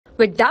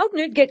With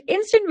Doubtnut, get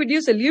instant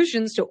video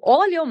solutions to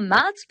all your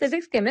maths,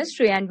 physics,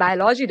 chemistry, and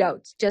biology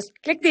doubts. Just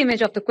click the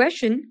image of the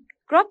question,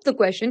 crop the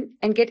question,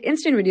 and get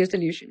instant video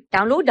solution.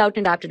 Download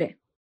Doubtnut app today.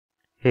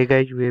 Hey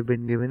guys, we have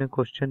been given a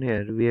question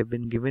here. We have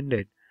been given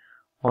that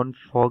on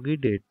foggy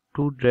day,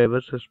 two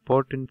drivers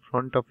spot in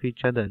front of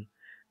each other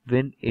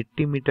when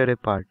 80 meter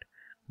apart.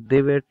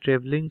 They were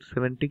traveling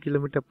 70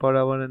 km per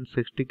hour and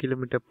 60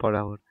 km per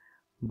hour.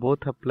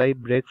 Both apply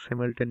brakes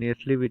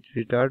simultaneously, which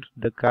retards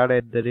the car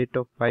at the rate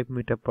of 5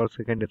 meter per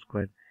second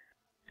square.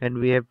 And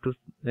we have to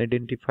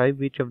identify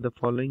which of the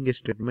following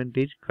statement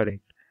is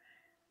correct.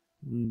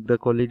 The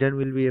collision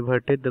will be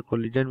averted, the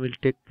collision will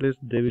take place,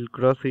 they will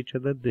cross each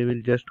other, they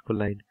will just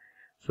collide.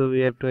 So we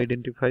have to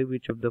identify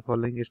which of the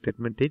following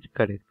statement is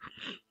correct.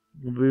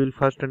 We will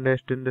first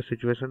understand the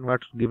situation,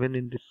 what's given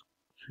in this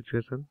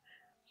situation.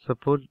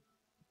 Suppose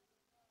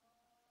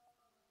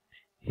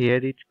here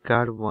is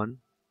car 1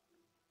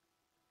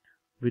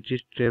 which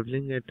is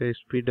traveling at a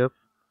speed of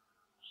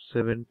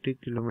 70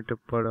 km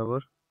per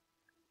hour,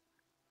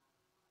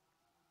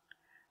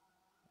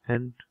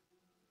 and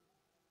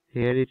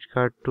here is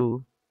car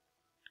 2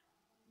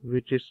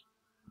 which is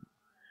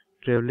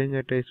traveling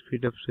at a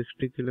speed of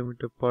 60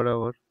 km per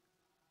hour.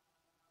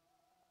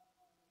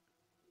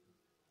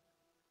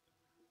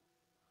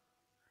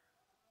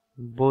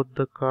 Both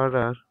the cars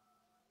are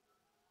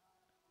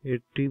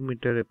 80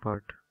 meter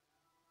apart.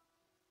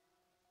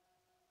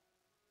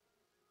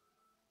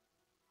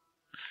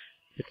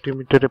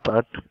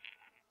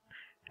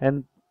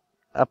 And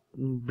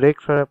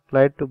brakes are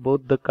applied to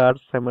both the cars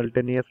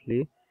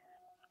simultaneously.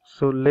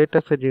 So let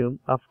us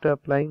assume after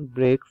applying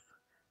brakes,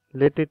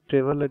 let it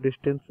travel a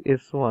distance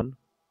s1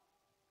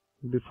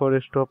 before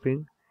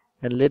stopping,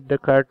 and let the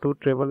car 2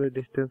 travel a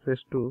distance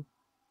s2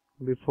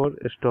 before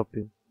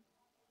stopping.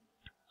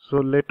 So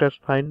let us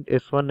find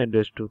s1 and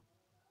s2.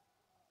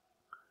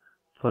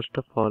 First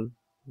of all,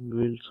 we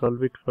will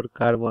solve it for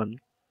car 1.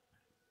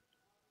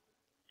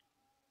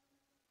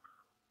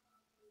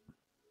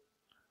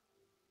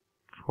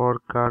 For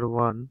car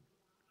 1,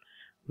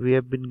 we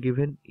have been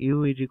given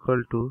u is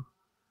equal to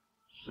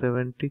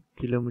 70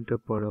 km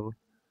per hour.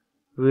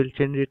 We will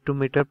change it to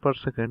meter per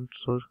second.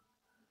 So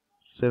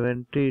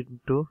 70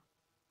 into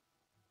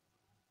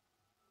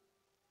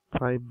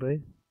 5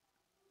 by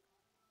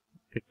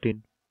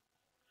 18.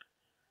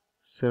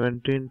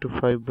 70 into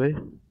 5 by,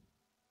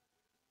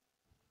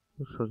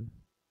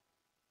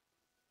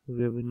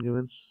 we have been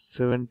given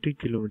 70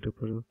 km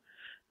per hour.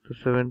 So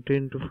 70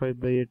 into 5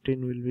 by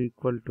 18 will be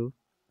equal to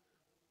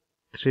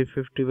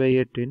 350 by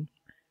 18,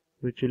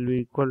 which will be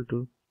equal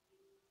to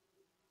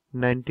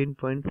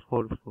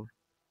 19.44.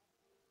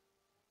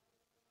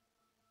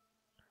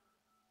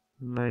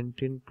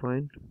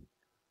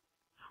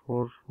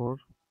 19.44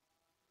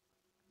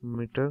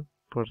 meter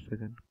per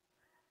second.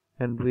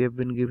 And we have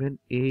been given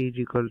A is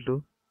equal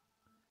to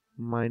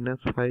minus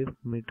 5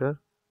 meter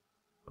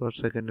per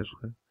second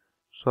square.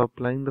 So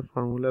applying the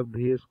formula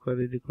V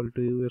square is equal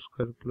to U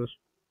square plus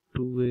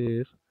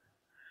 2AS,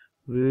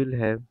 we will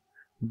have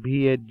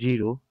V at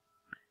 0,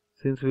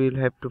 since we will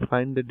have to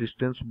find the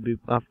distance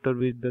after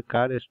which the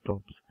car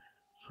stops.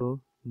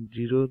 So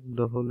 0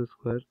 the whole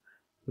square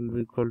will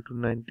be equal to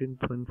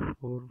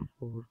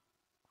 19.44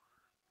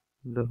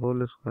 the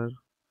whole square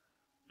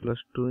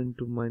plus 2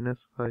 into minus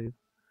 5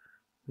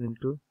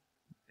 into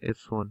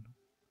S1.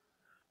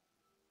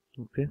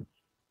 Okay.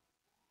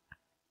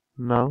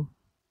 Now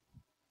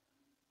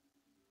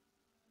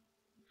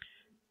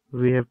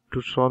we have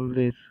to solve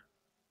this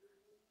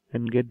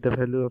and get the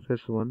value of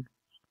S1.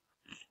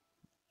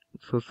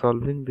 So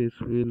solving this,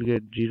 we will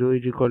get 0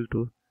 is equal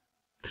to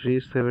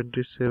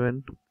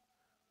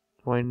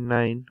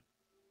 377.9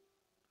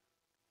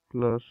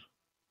 plus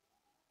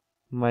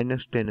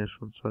minus 10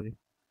 S1,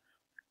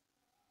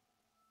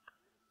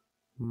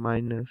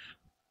 minus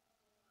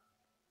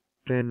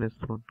 10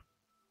 S1.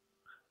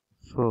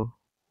 So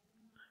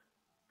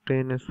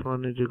 10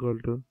 S1 is equal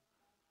to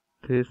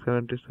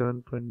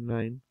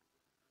 377.9,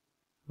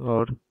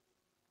 or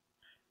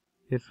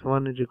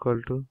S1 is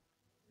equal to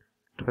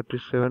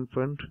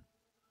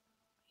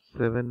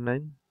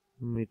 37.79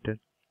 meter.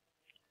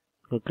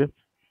 Okay.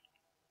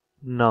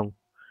 Now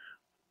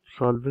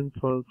solving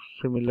for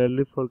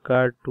similarly for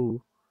car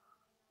 2.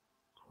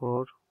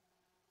 For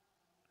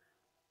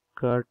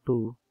car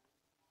 2,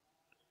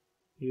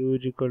 u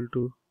is equal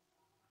to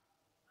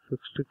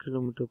 60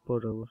 km per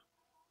hour,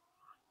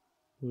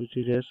 which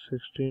is as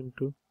 60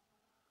 into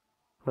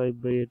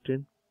 5 by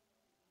 18,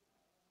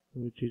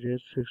 which is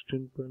as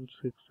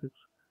 16.66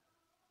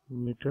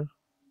 meter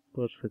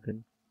per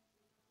second.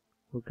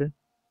 Okay.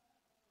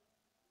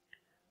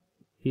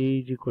 E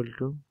is equal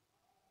to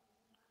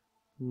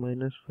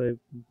minus 5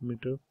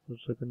 meter per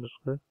second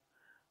square.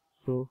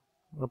 So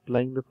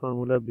applying the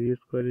formula B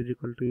square is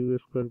equal to U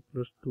square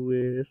plus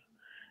 2AS,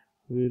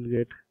 we will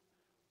get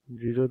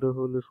 0 the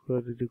whole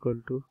square is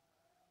equal to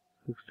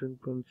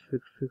 16.66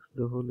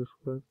 the whole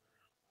square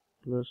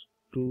plus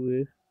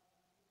 2A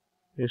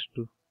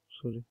S2,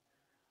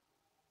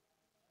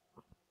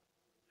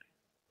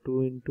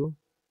 2 into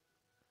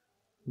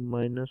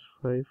minus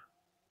 5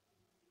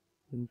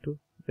 into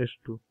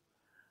S2.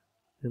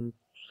 In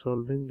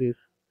solving this,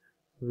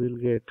 we'll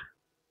get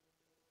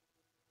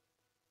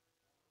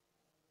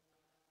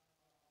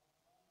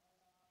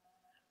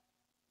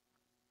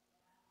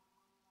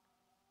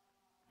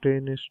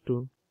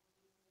 10S2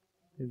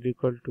 is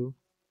equal to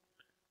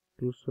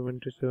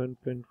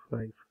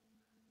 277.5,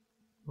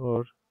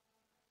 or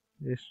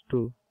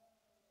S2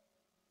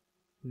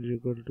 is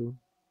equal to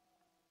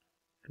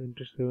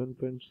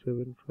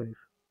 27.75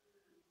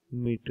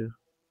 meter.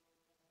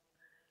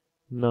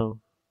 Now,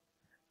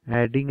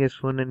 adding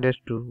S1 and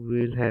S2,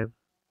 we will have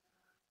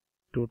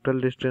total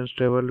distance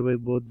traveled by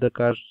both the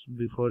cars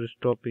before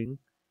stopping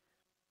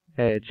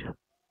as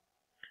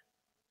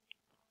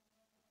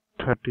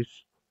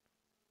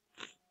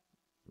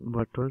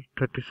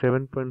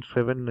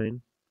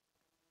 37.79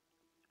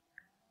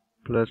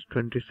 plus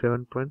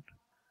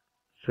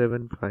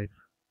 27.75.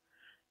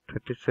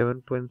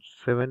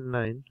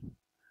 37.79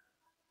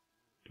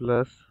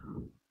 plus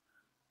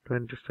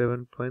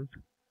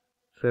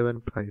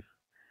 27.75.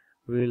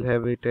 We will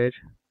have it as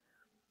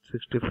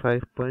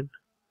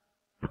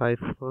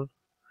 65.54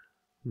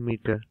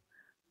 meter,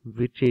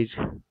 which is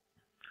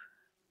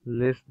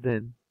less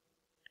than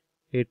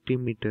 80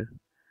 meter,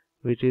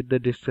 which is the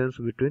distance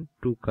between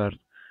two cars.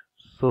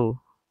 So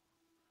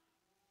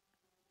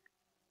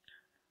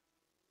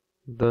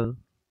the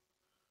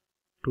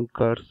two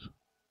cars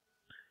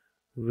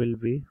will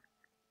be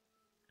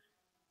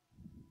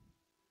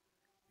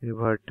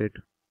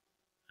averted,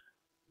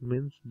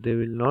 means they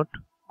will not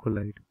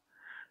collide.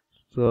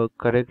 So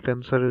correct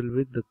answer will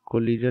be the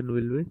collision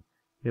will be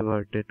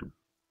averted.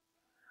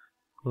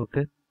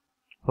 Okay,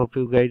 hope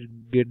you guys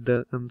get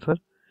the answer.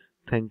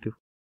 Thank you.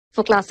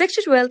 For class 6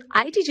 to 12,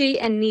 IIT JEE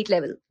and NEET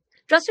level.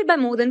 Trusted by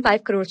more than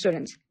 5 crore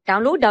students.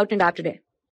 Download Doubtnut app today.